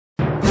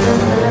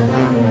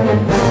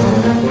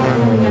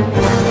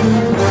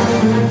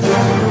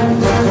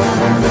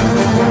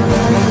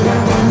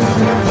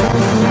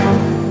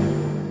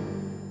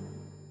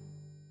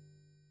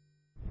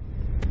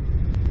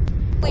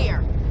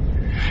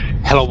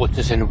Hello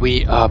watchers, and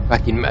we are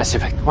back in Mass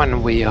Effect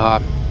 1. We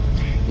are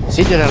in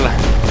Citadel.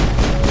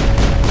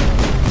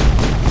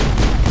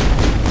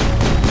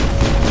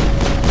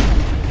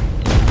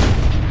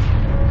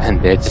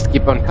 And they just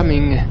keep on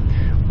coming.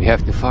 We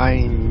have to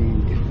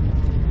find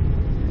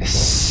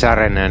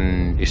Saren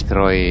and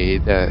destroy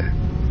the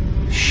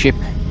ship.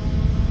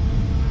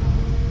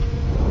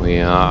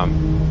 We are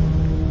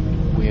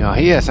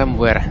here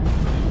somewhere.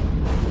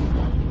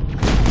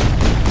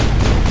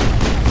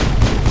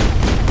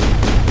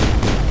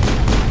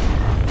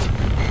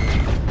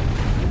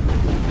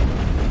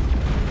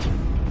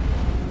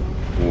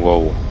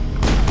 Whoa.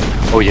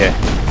 Oh yeah.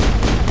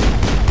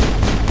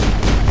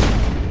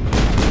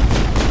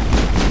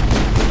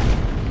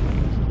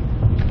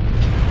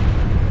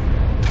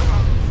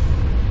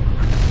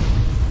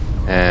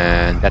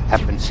 And that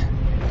happens.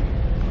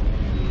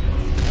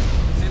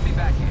 Send me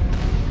back in.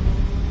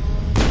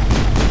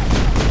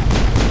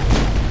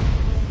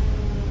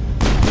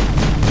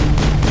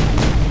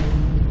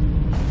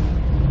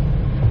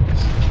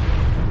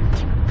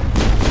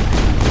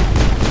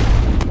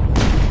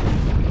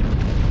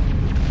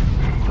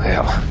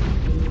 Well,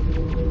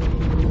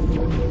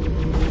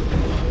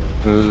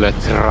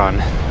 let's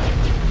run.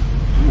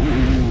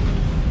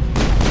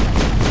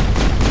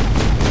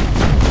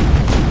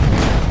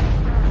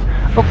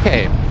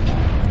 Okay,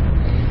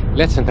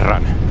 let's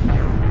run.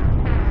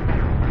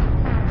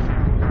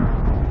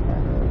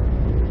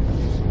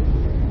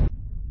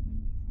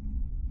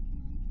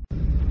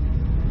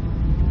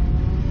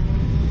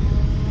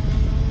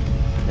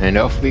 And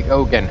off we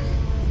go again.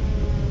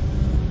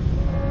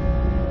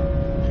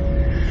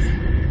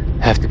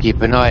 Have to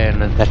keep an eye on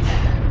that.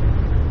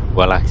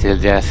 Well, actually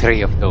there are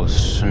 3 of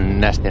those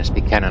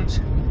nasty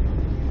cannons.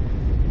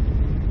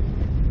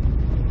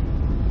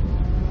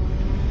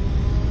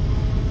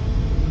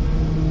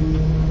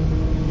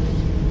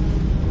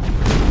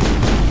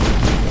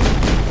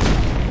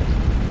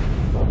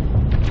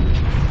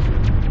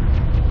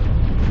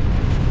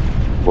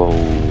 Whoa.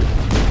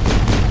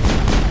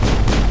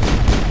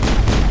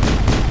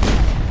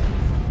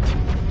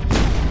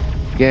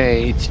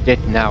 Okay, it's dead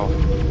now.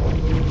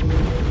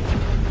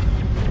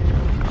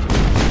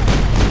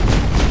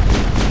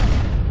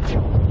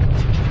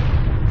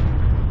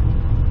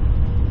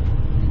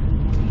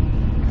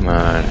 Come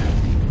on.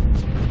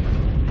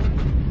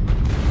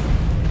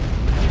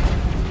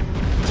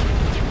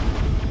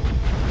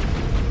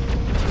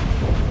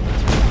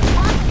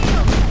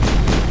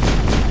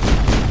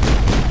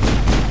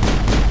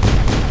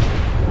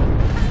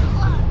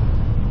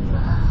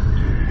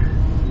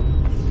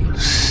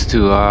 These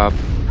 2 are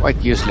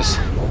quite useless.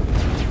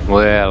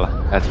 Well,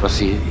 that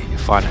was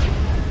fun.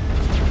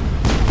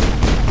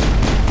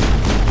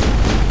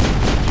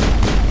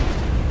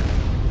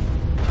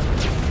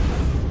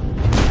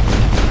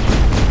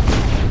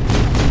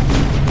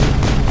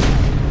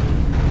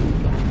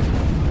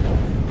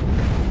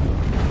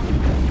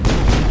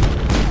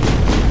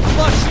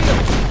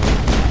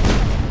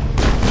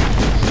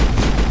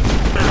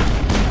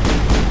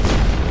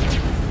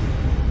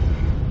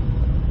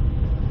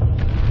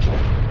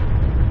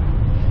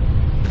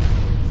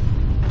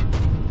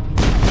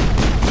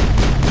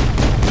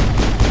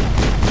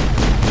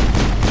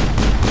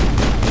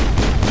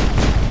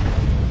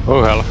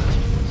 Oh hell.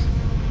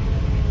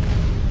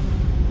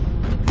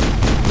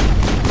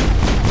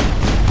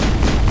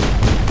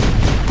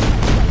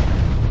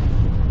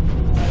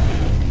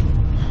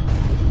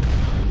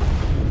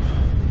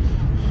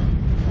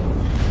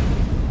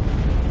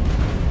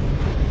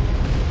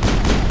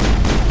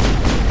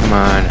 Come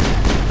on.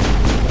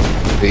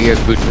 Be a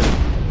good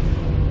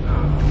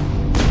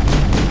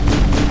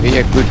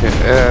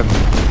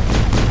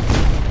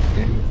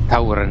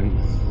tower and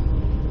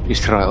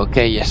destroy.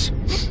 Okay, yes.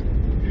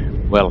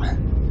 Well,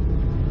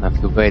 I have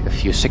to wait a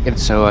few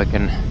seconds so I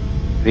can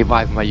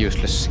revive my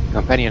useless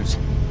companions.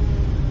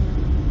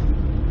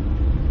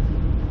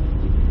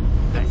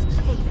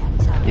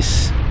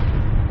 Yes.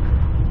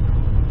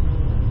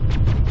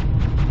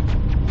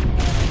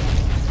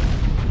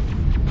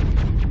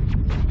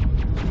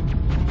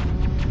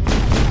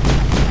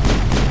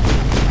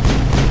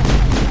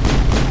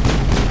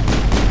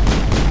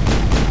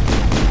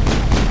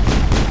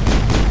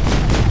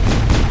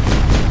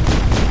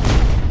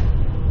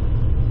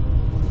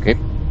 Okay.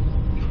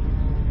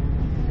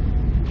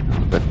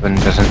 That one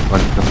doesn't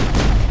want to.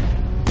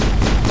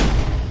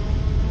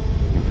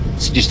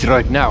 It's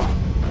destroyed now.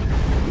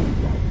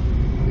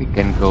 We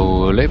can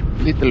go a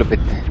little bit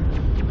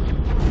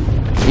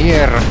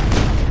here.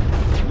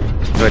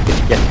 Destroy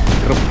these jet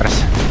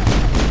troopers.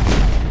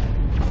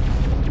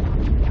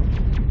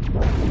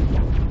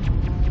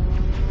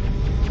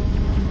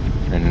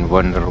 And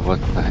wonder what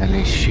the hell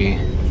is she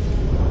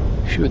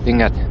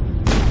shooting at.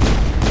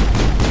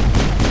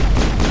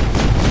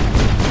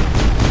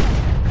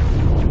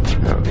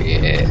 Oh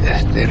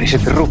yeah, there is a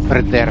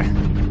trooper there.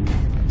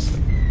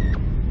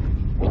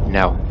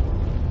 now.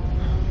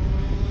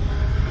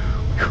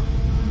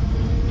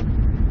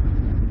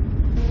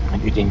 I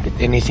didn't get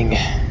anything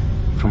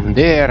from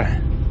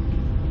there.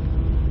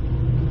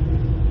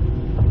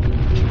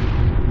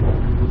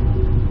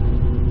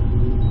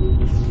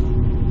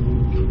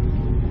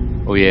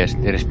 Oh yes,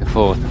 there is the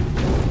fourth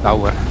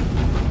tower.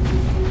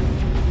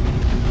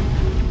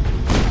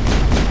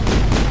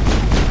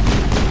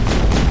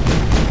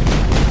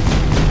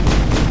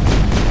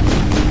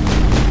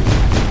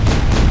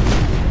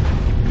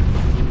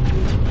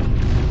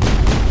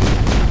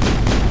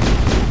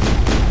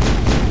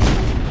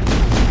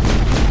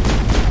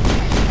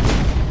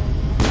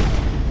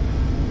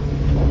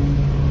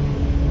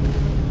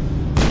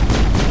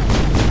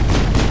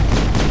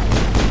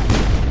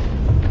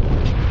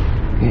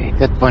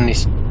 That one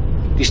is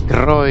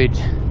destroyed.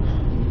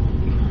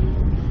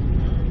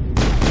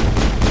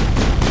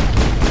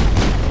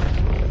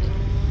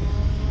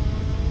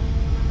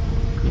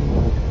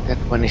 That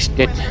one is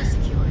dead.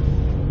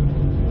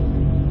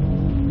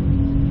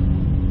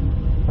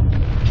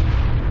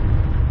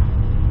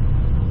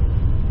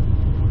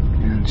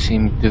 Can't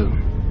seem to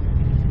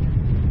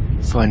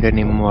find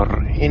any more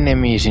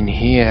enemies in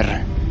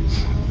here.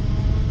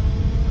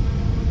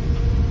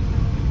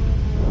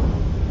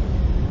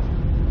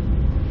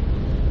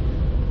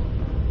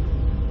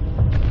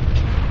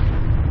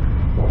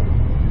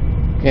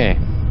 Okay,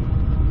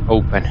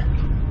 open.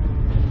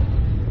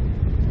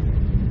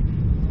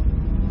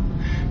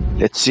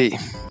 Let's see.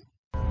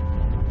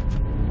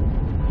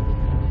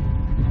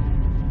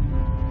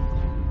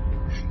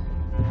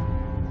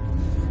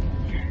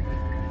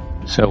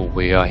 So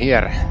we are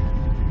here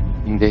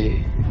in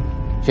the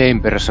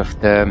chambers of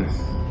the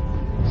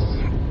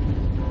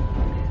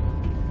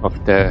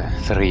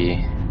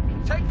three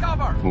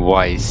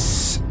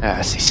wise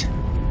asses.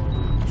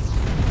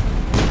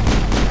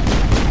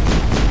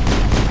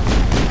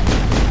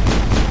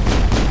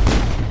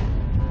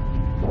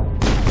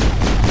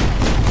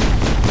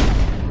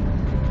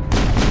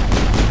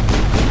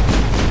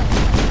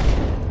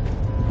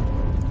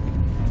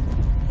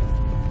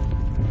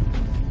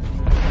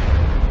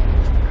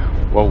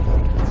 Whoa.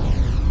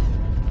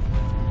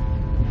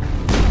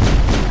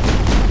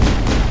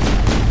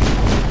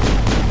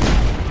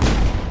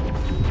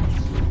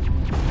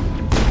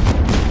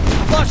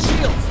 I've lost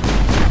shields.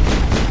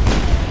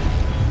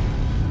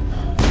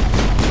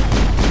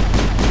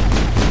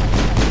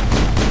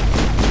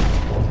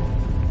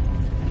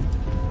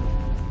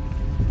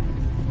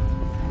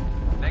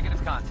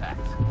 Negative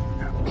contact.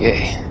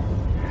 Okay.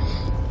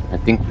 I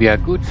think we are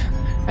good.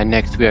 And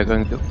next we are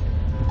going to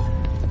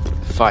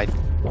fight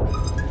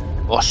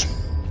boss.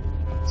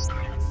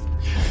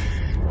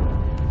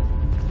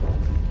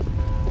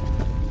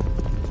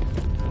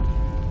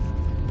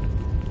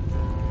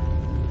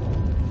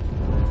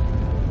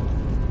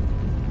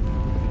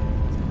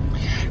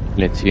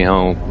 Let's see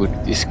how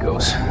good this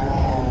goes.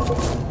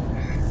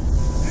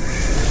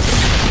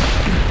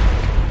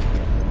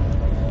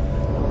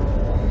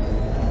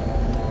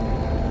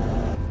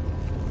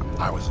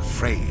 I was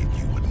afraid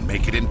you wouldn't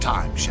make it in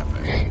time,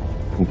 Shepard.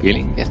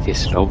 Killing death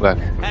is slow back.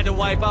 Had to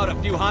wipe out a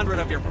few hundred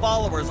of your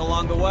followers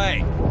along the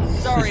way.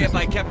 Sorry if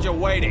I kept you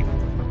waiting.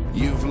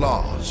 You've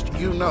lost.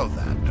 You know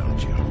that,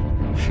 don't you?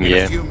 In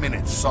Yeah. a few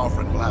minutes,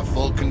 Sovereign will have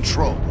full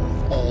control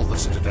of all the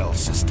Citadel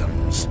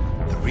systems.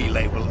 The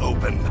relay will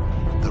open.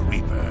 The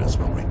Reapers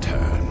will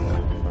return.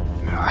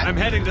 I'm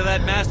heading to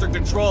that master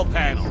control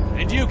panel,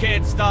 and you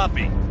can't stop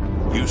me.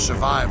 You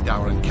survived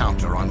our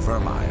encounter on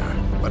Vermeer,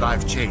 but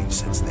I've changed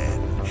since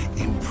then.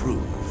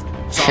 Improved.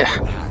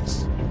 Sovereign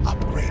has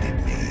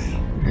upgraded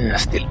me.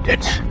 Still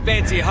dead.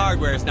 Fancy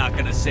hardware's not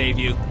gonna save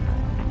you.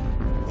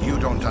 You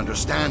don't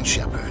understand,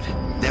 Shepard.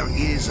 There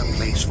is a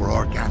place for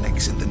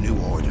organics in the New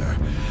Order.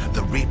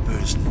 The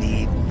Reapers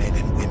need men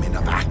and women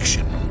of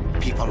action.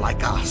 People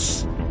like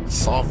us.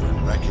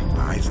 Sovereign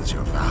recognizes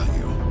your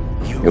value.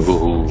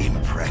 You've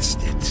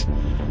impressed it.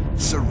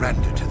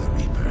 Surrender to the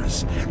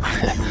Reapers,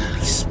 and you will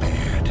be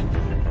spared.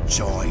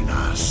 Join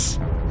us,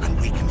 and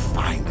we can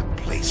find a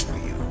place for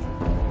you.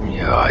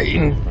 Yeah,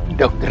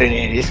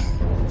 indoctrinated.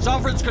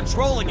 Sovereign's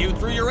controlling you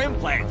through your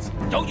implants.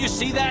 Don't you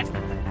see that?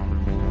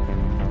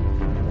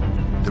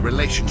 The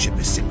relationship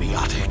is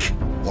symbiotic.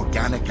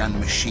 Organic and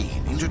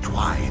machine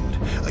intertwined.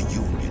 A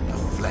union of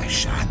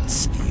flesh and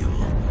steel.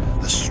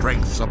 The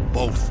strengths of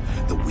both,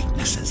 the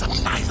weaknesses of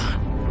neither.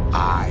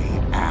 I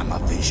am a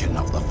vision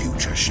of the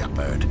future,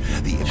 Shepard.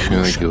 The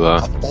evolution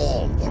of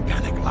all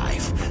organic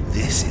life.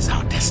 This is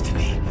our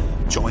destiny.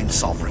 Join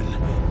Sovereign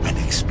and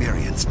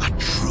experience a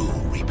true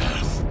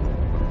rebirth.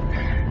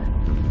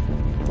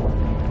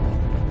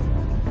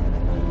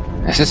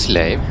 As a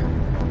slave?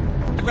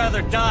 I'd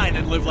rather die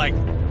than live like...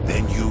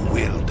 Then you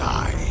will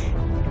die.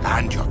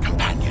 And your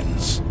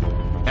companions.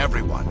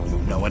 Everyone you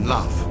know and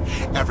love.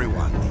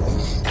 Everyone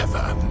you've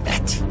ever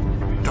met.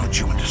 Don't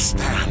you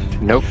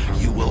understand? Nope.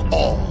 You will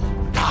all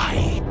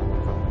die.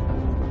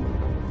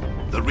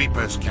 The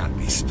Reapers can't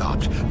be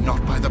stopped.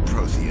 Not by the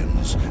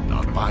Protheans.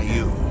 Not by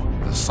you.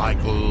 The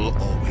cycle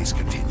always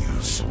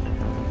continues.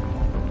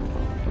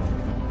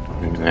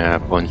 Yeah,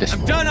 pointless.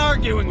 I'm done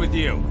arguing with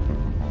you.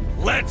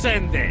 Let's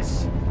end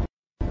this.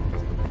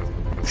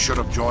 You should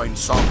have joined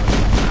Saren when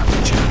you had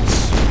the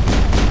chance.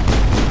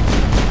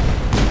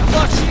 I've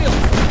lost shields.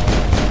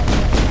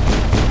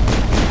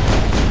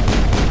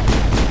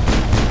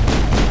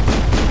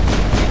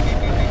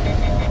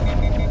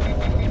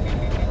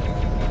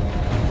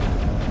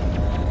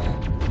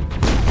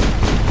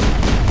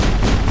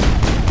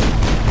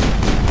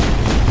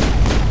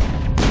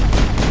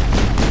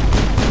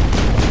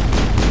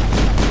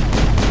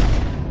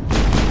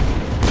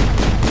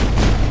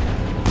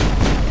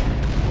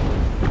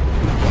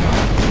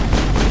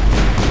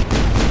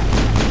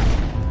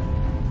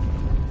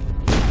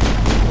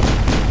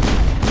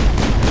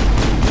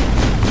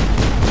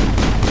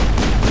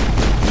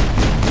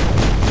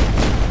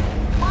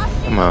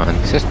 Come on,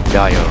 just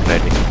die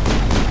already.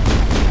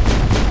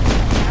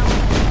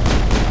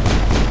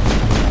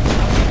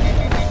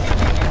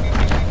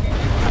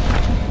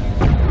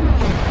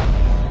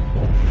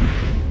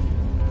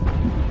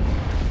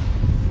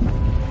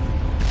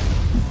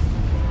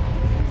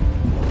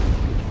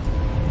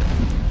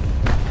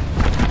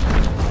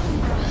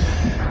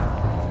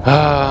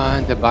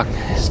 And the bug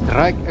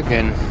strike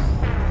again.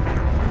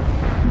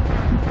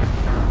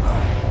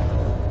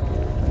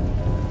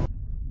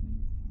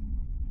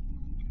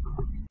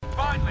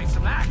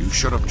 You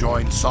should have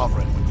joined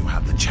Saren when you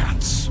had the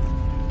chance.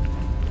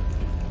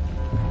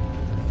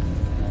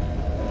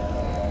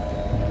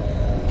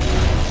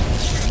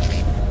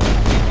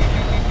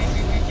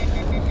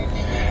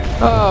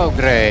 Oh,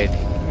 great.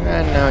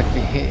 And now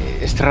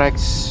he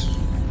strikes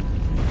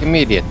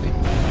immediately.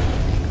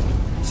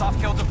 Soft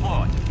kill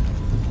deployed.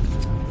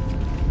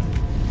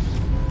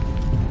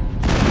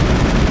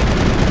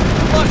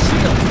 Lost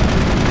shields.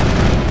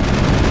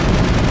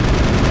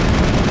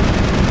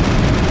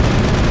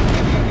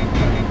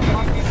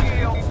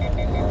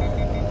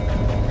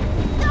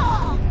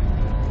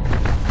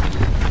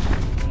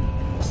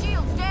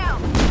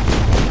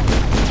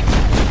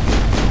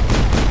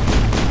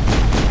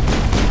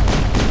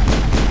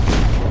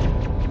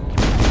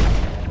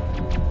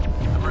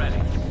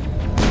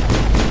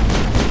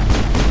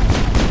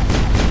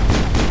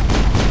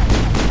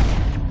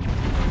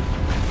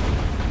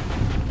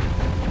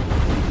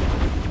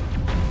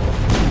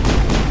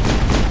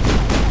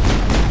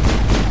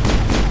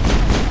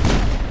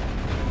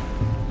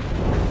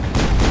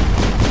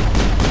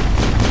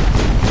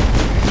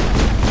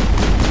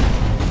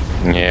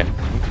 Yeah,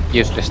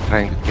 useless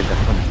trying to kill that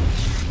one.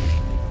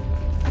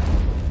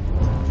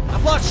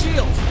 I've lost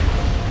shields.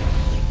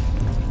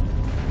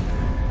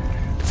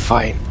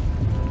 Fine.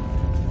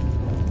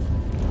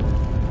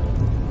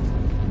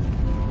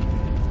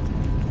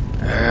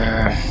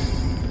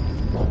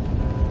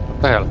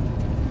 What the hell?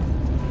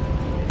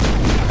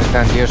 I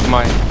can't use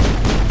my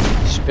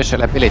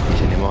special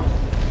abilities anymore.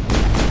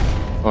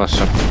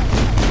 Awesome.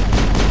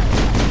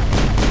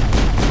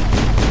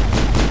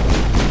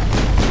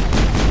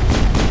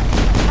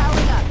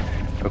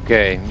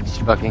 Okay, it's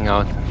bugging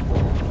out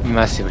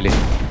massively.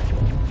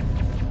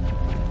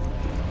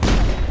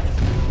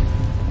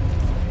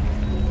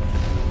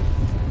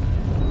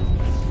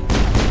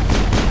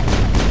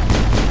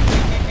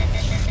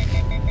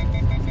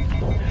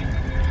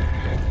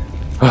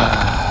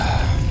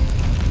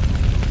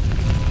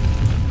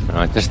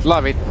 I just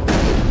love it.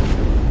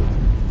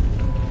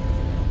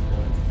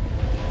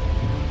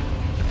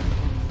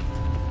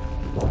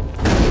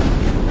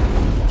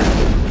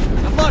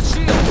 I've lost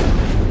shields.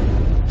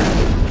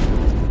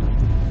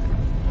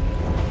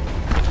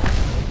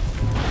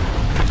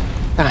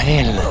 The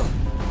hell?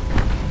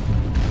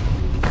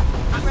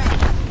 I'm ready.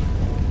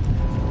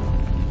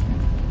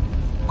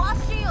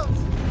 Lost shields.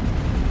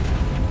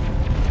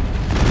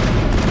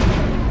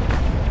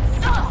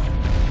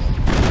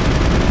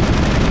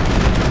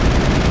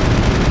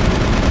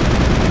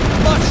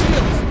 Lost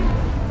shields.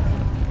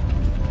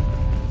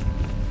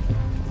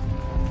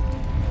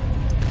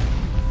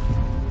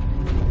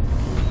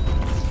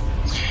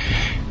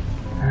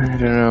 I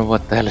don't know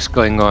what the hell is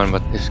going on,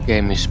 but this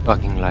game is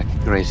bugging like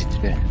crazy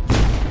today.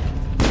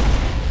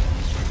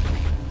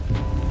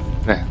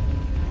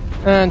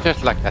 And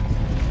just like that,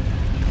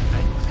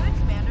 Good,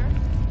 Commander.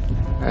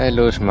 I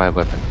lose my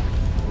weapon.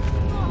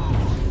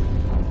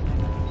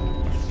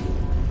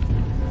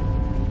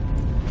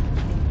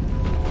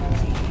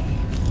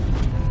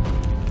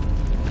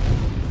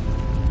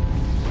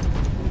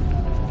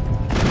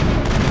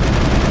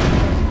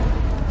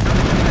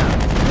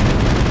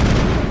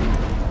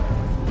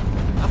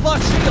 I've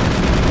lost shields.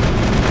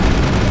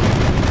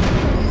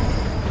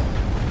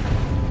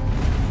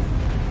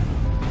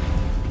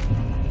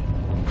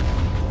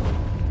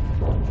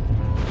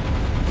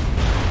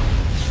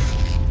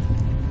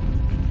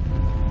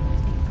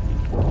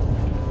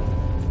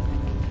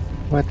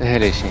 What the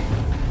hell is he?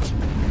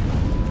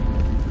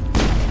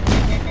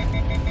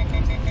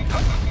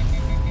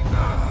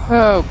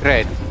 Oh,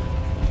 great.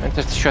 I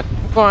just shot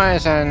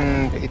twice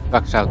and it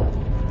bugs out.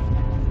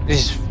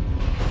 This is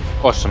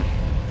awesome.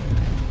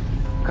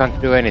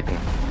 Can't do anything.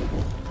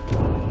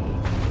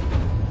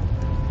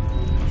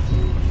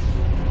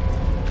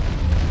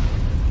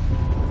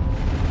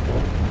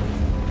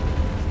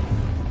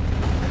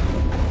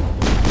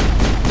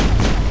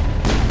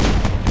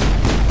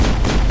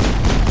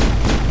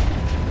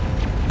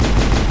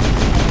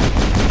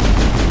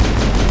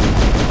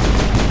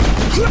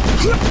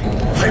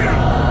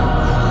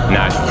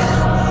 Nice.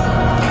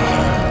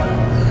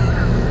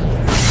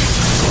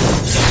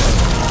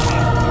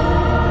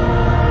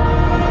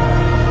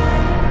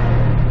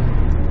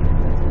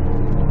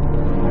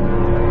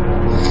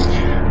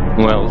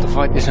 Well, the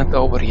fight isn't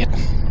over yet.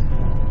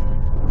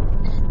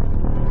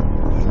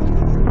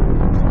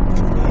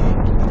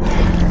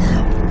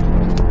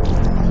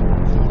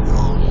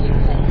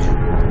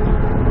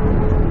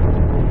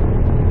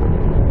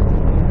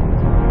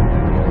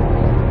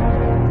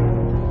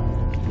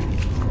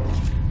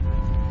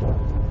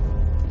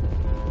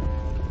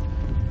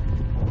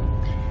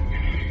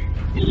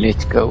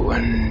 Let's go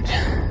and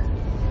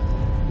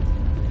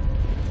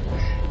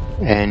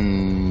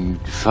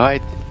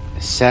fight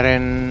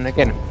Saren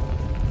again.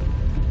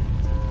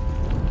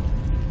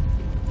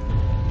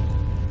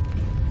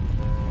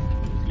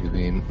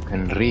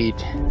 We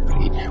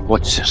can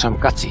watch some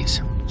cutscenes,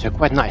 which are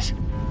quite nice.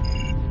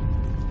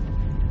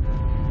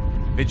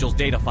 Vigil's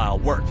data file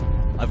worked.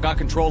 I've got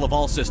control of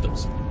all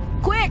systems.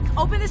 Quick,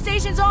 open the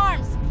station's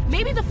arms.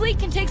 Maybe the fleet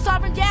can take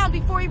Sovereign down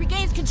before he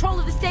regains control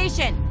of the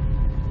station.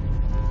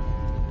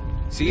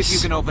 See if you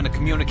can open a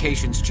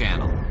communications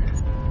channel.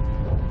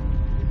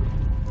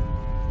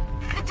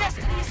 The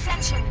Destiny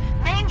Ascension.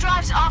 Main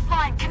drives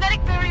offline.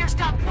 Kinetic barriers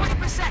down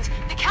 40%.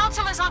 The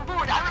Council is on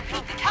board. I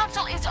repeat, the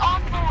Council is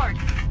on board.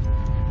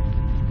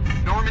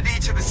 Normandy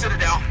to the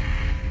Citadel.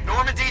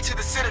 Normandy to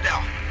the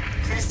Citadel.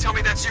 Please tell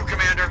me that's you,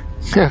 Commander.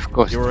 Of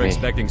course. You were it's me.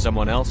 expecting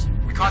someone else?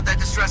 We caught that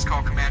distress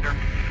call, Commander.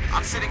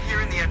 I'm sitting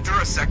here in the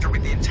Endura sector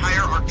with the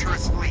entire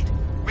Arcturus fleet.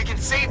 We can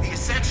save the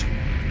Ascension.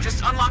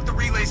 Just unlock the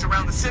relays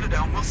around the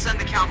Citadel and we'll send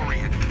the cavalry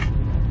in.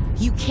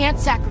 You can't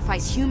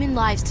sacrifice human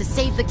lives to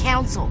save the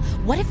Council.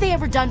 What have they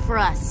ever done for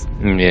us?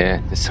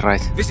 Yeah, that's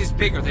right. This is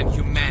bigger than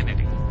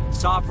humanity.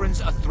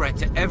 Sovereign's a threat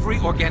to every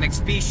organic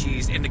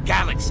species in the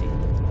galaxy.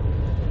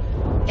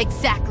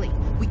 Exactly.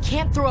 We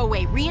can't throw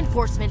away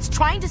reinforcements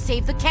trying to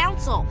save the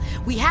Council.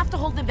 We have to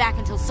hold them back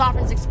until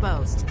Sovereign's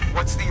exposed.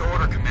 What's the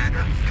order,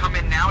 Commander? Come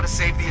in now to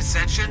save the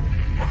Ascension,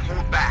 or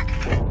hold back?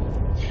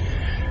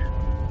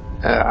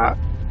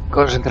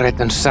 Concentrate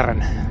on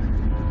Saren.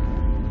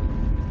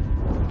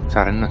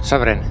 Saren, not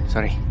Sovereign,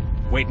 sorry.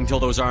 Wait until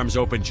those arms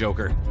open,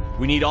 Joker.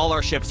 We need all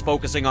our ships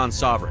focusing on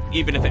Sovereign,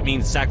 even if it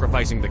means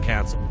sacrificing the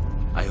Council.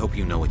 I hope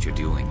you know what you're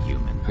doing,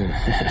 human.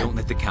 Don't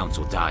let the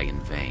Council die in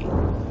vain.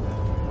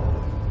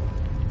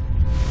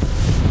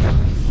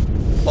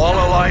 All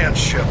Alliance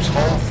ships,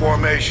 hold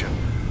formation.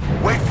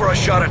 Wait for a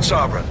shot at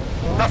Sovereign.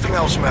 Nothing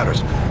else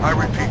matters. I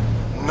repeat,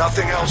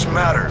 nothing else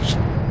matters.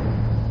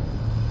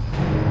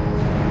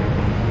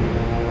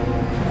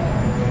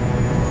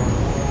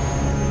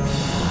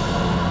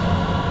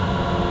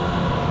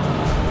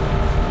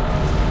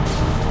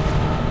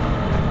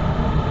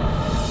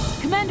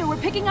 Commander, we're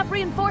picking up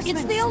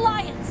reinforcements. It's the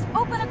Alliance!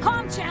 Open a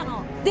comm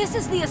channel! This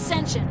is the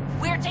Ascension.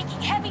 We're taking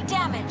heavy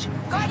damage.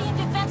 Guardian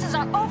defenses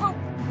are over.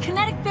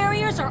 Kinetic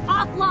barriers are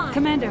offline.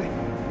 Commander,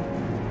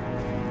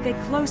 they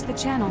closed the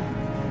channel.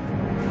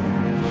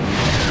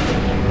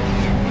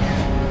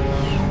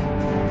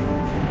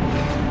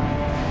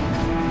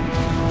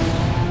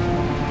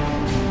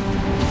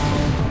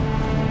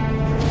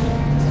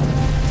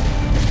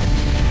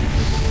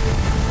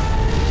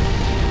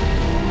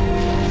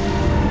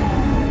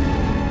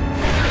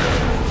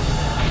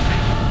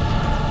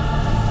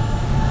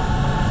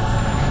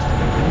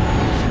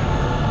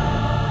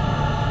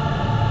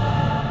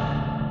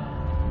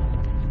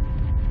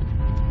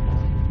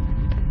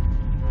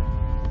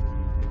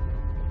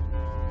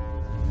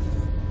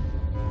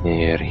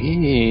 Here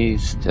he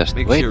is, just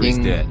Make waiting. sure he's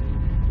dead.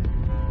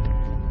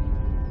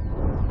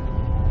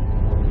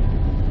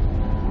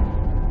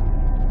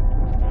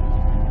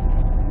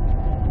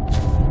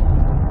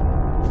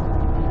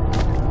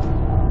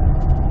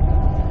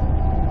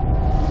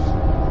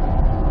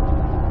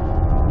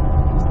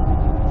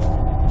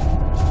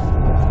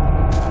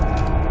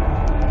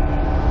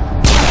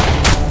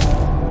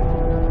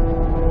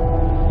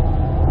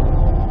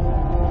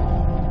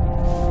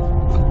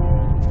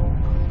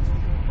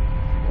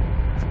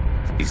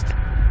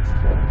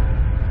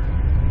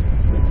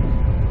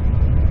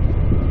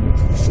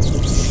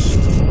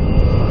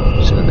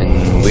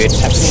 Something weird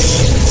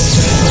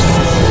happening.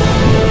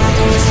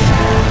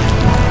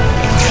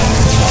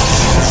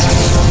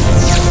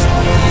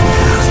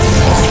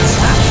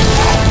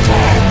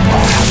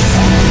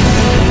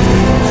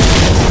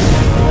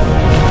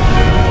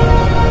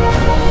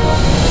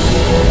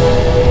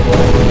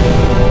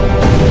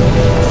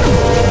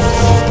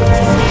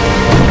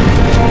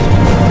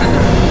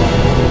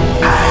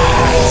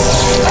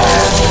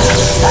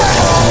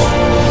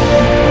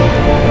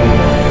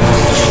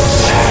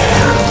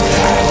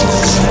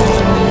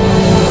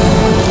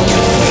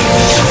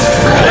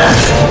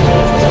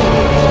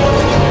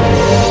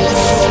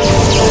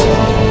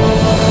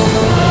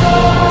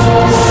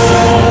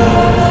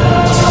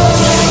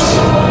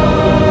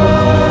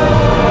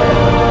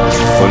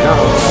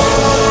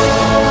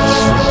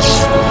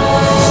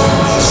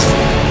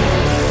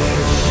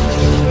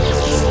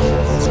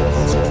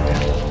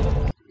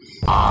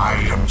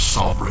 I am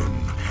Sovereign,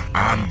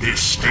 And this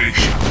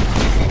station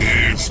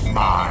is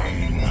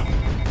mine.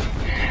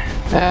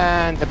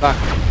 And the bug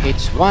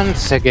hits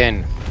once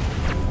again.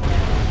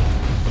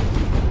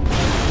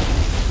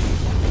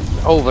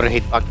 The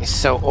overheat bug is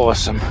so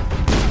awesome.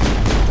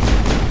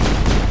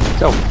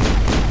 So,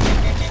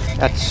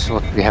 that's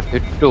what we have to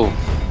do.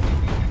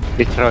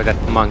 Destroy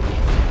that monkey.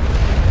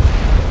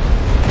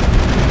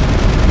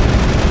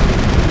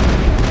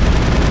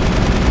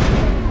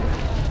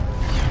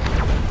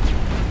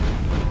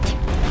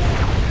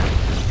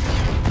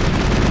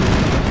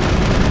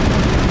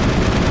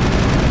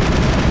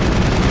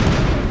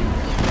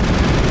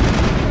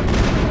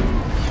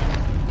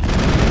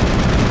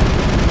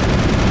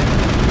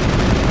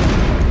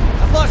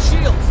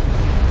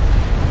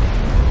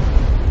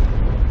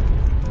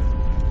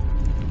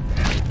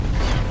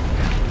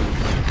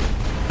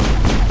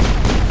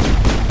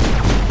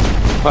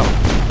 Well,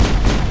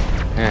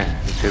 yeah,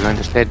 if you're going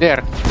to stay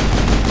there.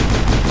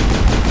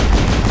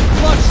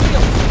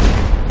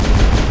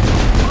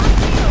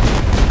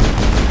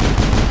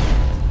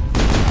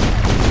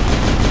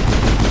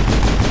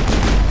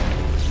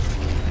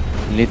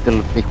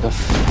 Little bit of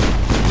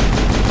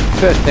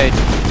first aid.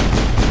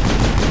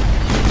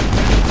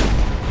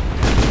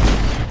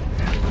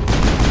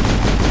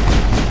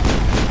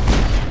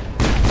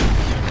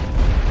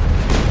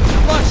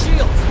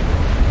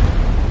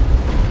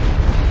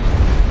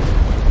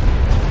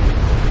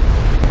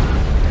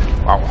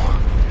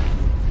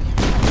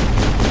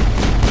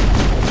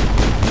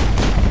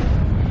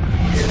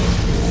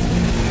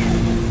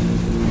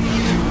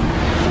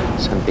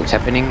 Something's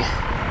happening.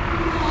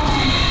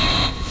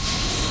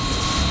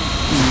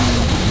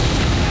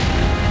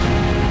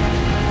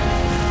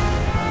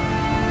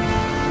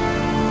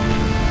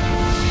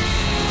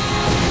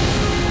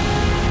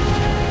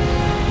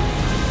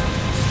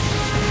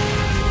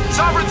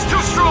 Sovereign's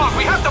too strong!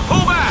 We have to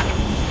pull back!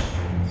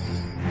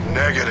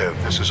 Negative.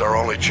 This is our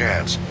only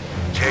chance.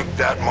 Take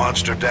that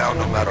monster down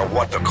no matter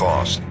what the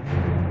cost.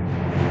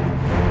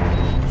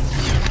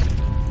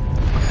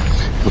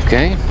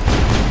 Okay.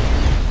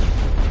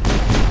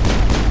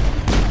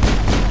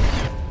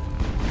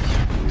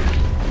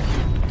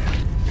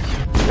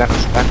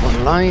 Garros back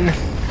online.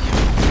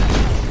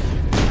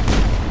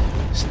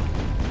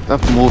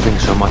 Stop moving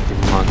so much,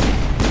 monkey.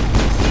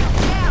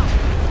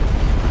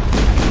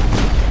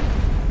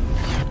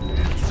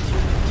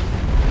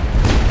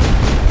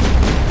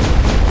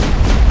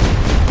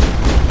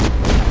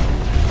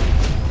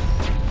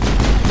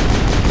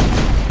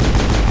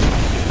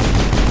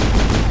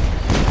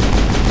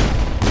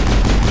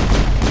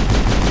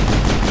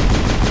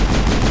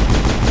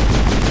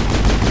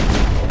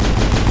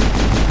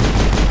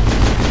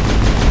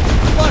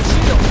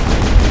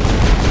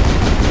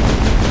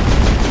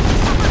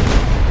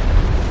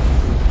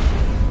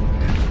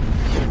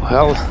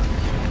 Well,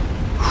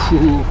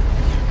 whew.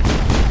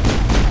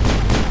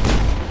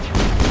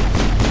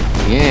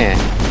 Yeah,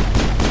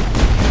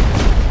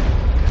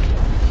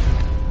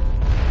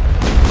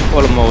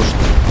 almost.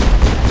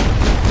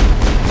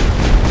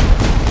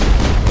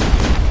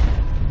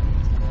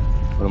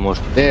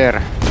 Almost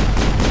there.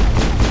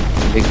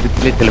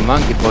 Little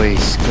monkey boy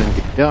is going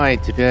to die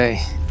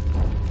today.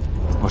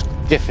 Most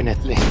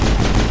definitely.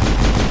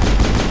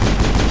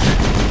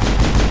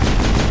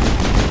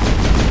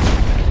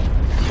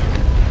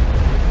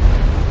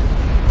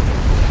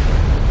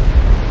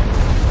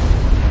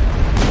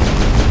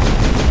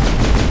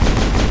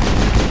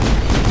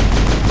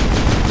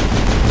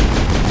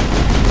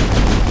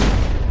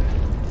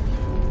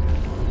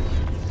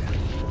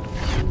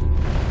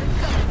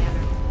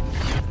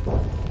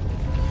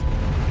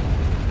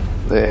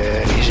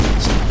 Where is it?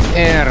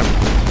 There.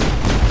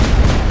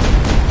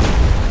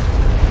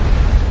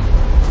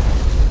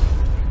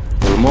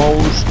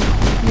 Almost.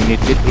 We need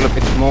a little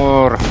bit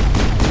more.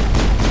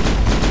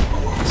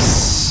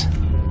 Yes.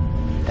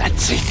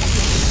 That's it.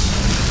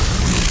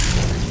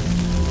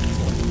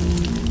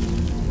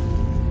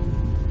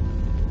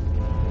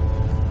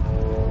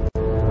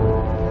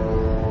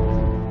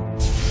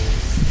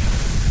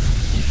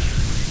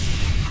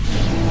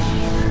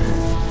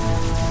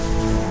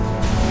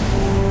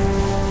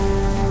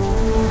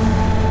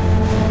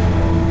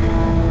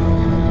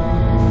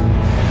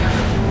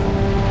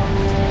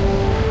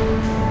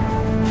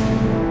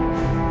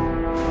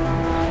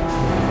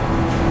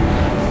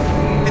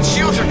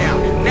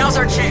 Now's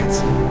our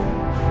chance.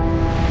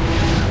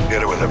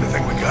 Get it with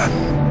everything we got.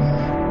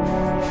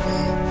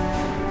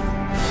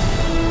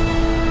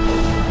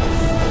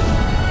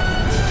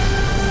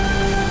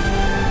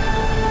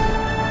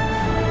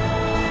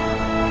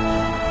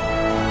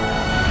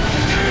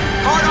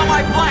 Hard on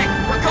my flank.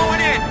 We're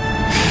going in.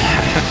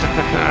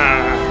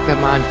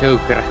 Come on,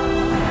 Joker.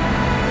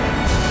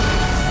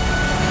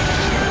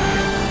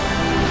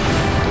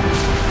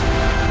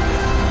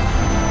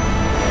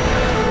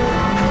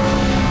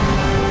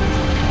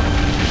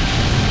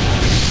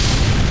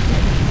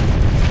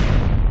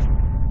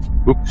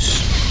 Oops.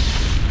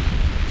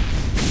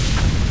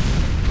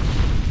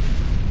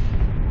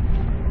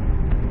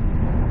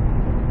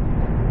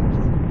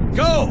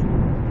 Go!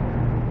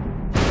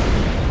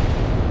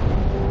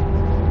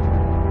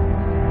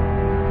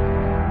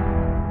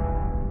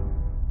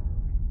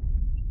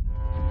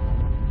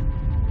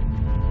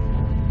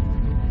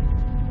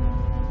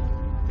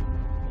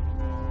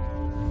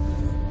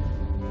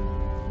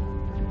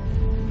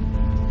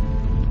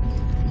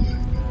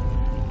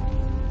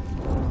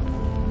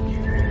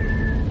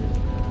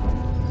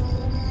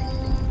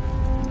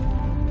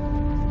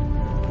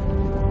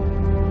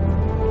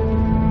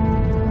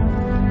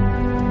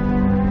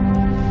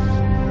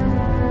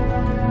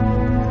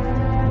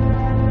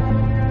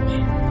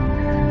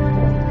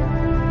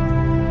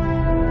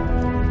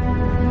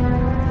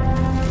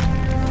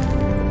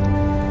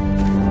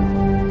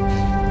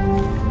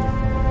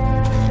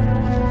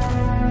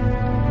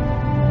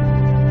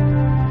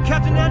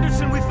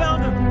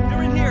 found them!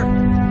 They're in here!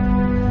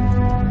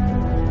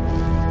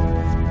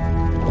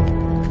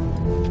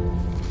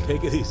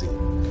 Take it easy.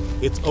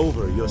 It's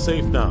over. You're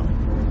safe now.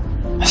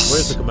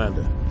 Where's the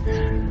commander?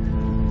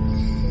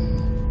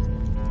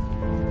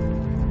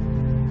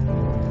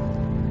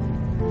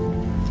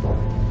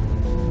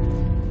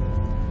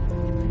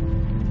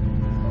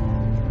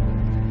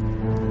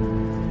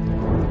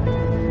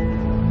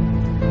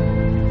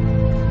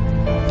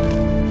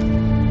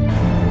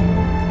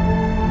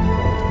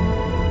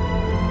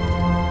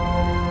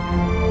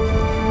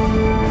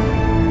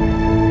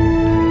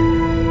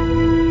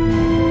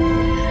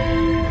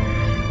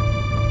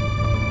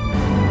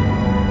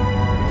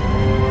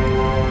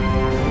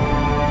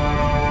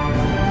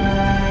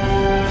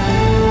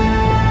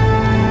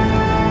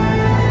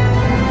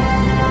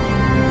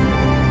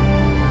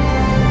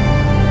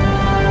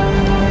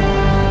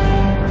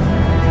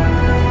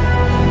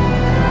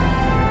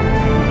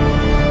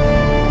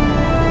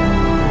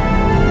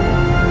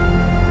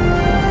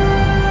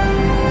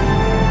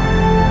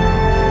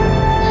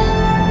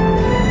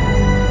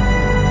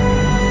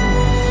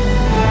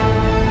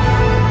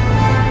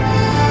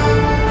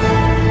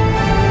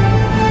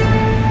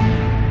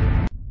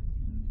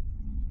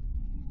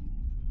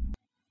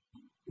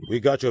 We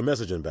got your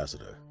message,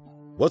 Ambassador.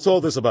 What's all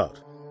this about?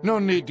 No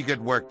need to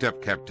get worked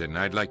up, Captain.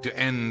 I'd like to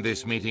end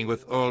this meeting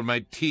with all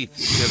my teeth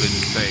still in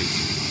his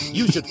face.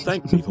 You should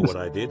thank me for what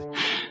I did.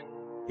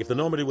 If the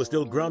Normandy was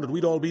still grounded,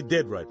 we'd all be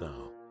dead right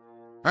now.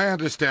 I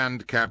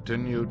understand,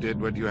 Captain. You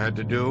did what you had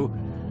to do.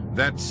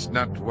 That's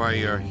not why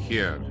you're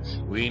here.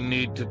 We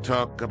need to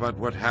talk about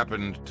what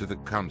happened to the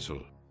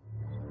Council.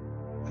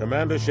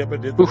 Commander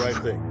Shepard did the right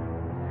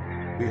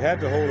thing. We had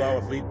to hold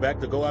our fleet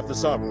back to go after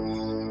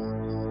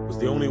Saren. It was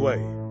the only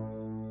way.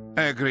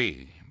 I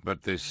agree,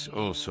 but this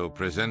also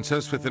presents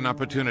us with an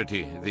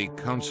opportunity. The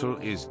Council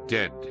is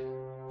dead.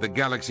 The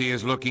galaxy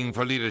is looking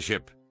for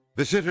leadership.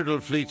 The Citadel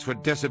fleets were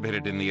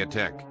decimated in the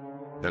attack.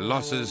 Their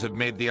losses have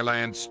made the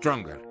Alliance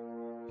stronger.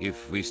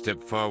 If we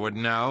step forward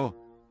now,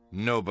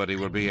 nobody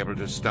will be able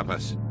to stop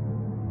us.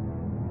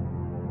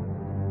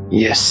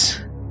 Yes.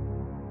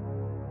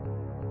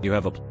 You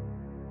have a...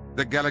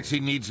 The galaxy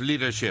needs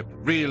leadership,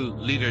 real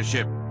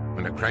leadership.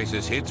 When a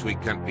crisis hits, we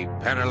can't be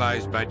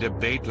paralyzed by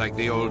debate like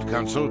the old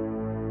Council.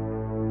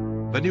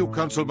 The new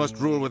Council must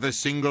rule with a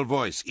single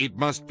voice. It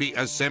must be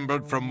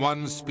assembled from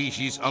one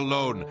species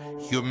alone,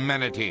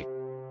 humanity.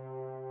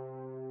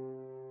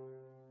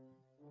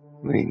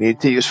 We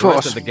need to use force. The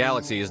force. rest of the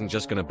galaxy isn't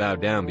just going to bow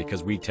down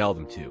because we tell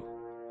them to.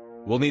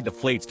 We'll need the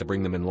fleets to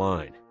bring them in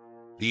line.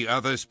 The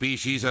other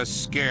species are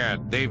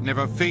scared. They've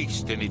never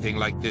faced anything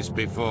like this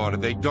before.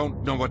 They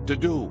don't know what to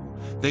do.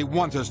 They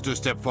want us to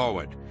step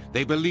forward.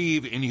 They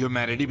believe in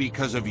humanity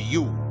because of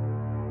you.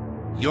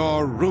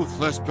 Your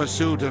ruthless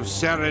pursuit of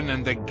Saren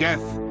and the Geth,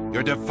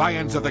 your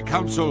defiance of the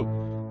Council,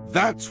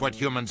 that's what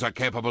humans are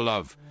capable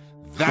of.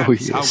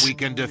 That's how we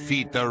can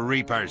defeat the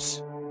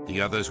Reapers.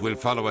 The others will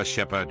follow us,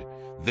 Shepard.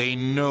 They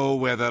know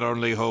we're their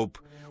only hope.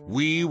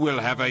 We will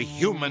have a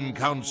human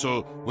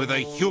council with a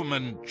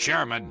human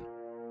chairman.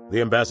 The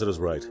Ambassador's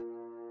right.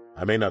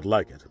 I may not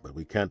like it, but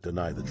we can't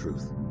deny the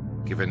truth.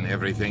 Given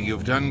everything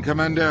you've done,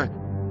 Commander,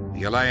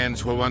 the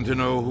Alliance will want to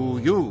know who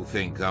you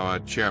think our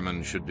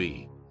chairman should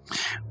be.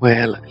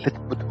 Well, let's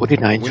put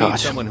Odina in We charge. need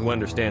someone who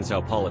understands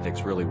how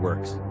politics really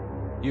works.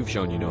 You've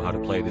shown you know how to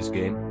play this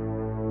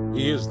game.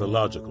 He is the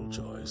logical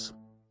choice.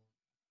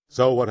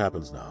 So what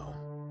happens now?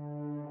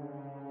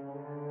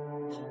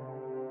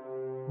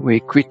 We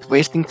quit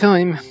wasting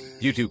time.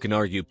 You two can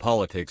argue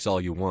politics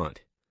all you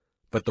want.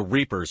 But the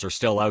Reapers are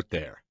still out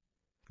there.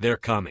 They're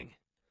coming.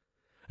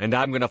 And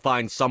I'm gonna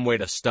find some way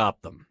to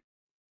stop them.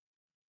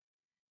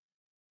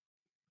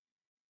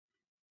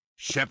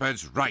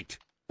 Shepard's right.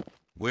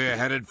 We're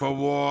headed for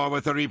war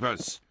with the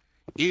Reapers.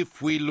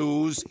 If we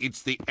lose,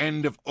 it's the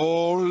end of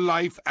all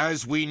life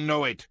as we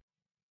know it.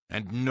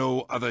 And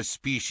no other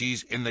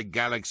species in the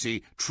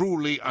galaxy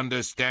truly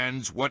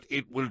understands what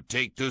it will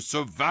take to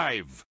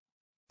survive.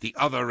 The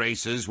other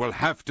races will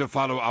have to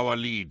follow our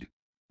lead.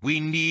 We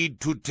need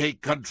to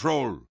take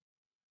control.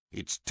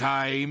 It's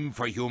time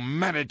for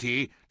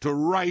humanity to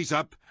rise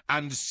up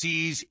and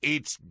seize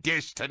its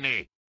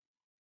destiny.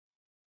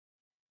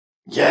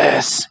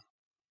 Yes.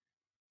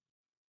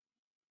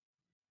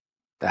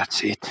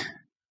 That's it.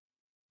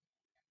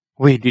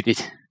 We did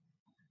it.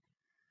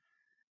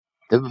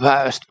 The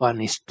worst one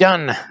is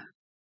done.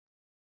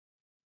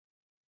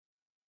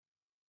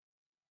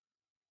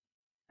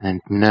 And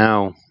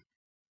now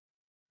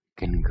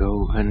we can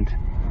go and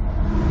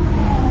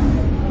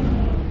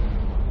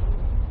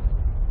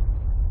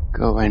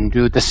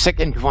do the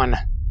second one.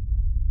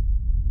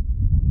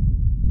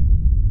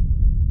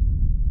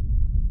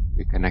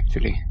 We can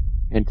actually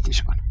end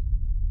this one.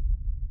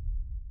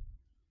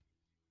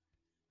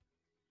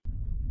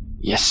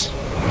 Yes,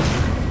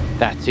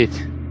 that's it.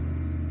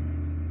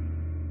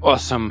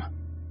 Awesome.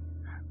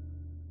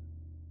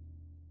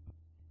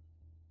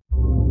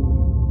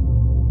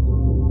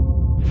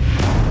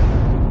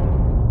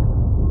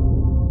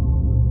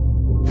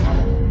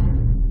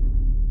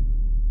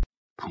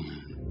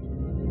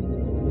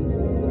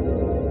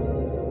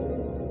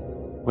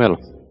 Well,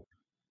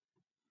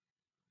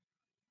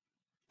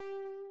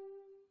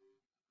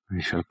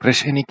 we shall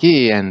press any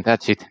key and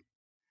that's it.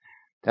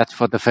 That's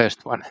for the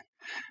first one.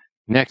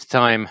 Next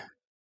time,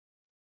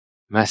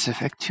 Mass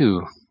Effect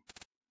 2.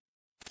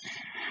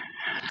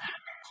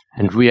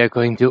 And we are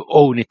going to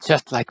own it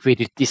just like we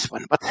did this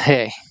one. But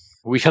hey,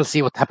 we shall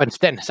see what happens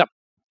then. So,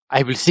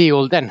 I will see you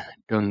all then.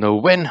 Don't know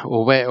when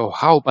or where or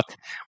how, but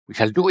we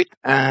shall do it.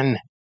 And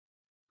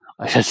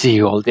I shall see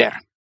you all there.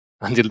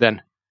 Until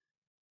then,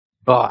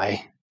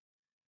 bye.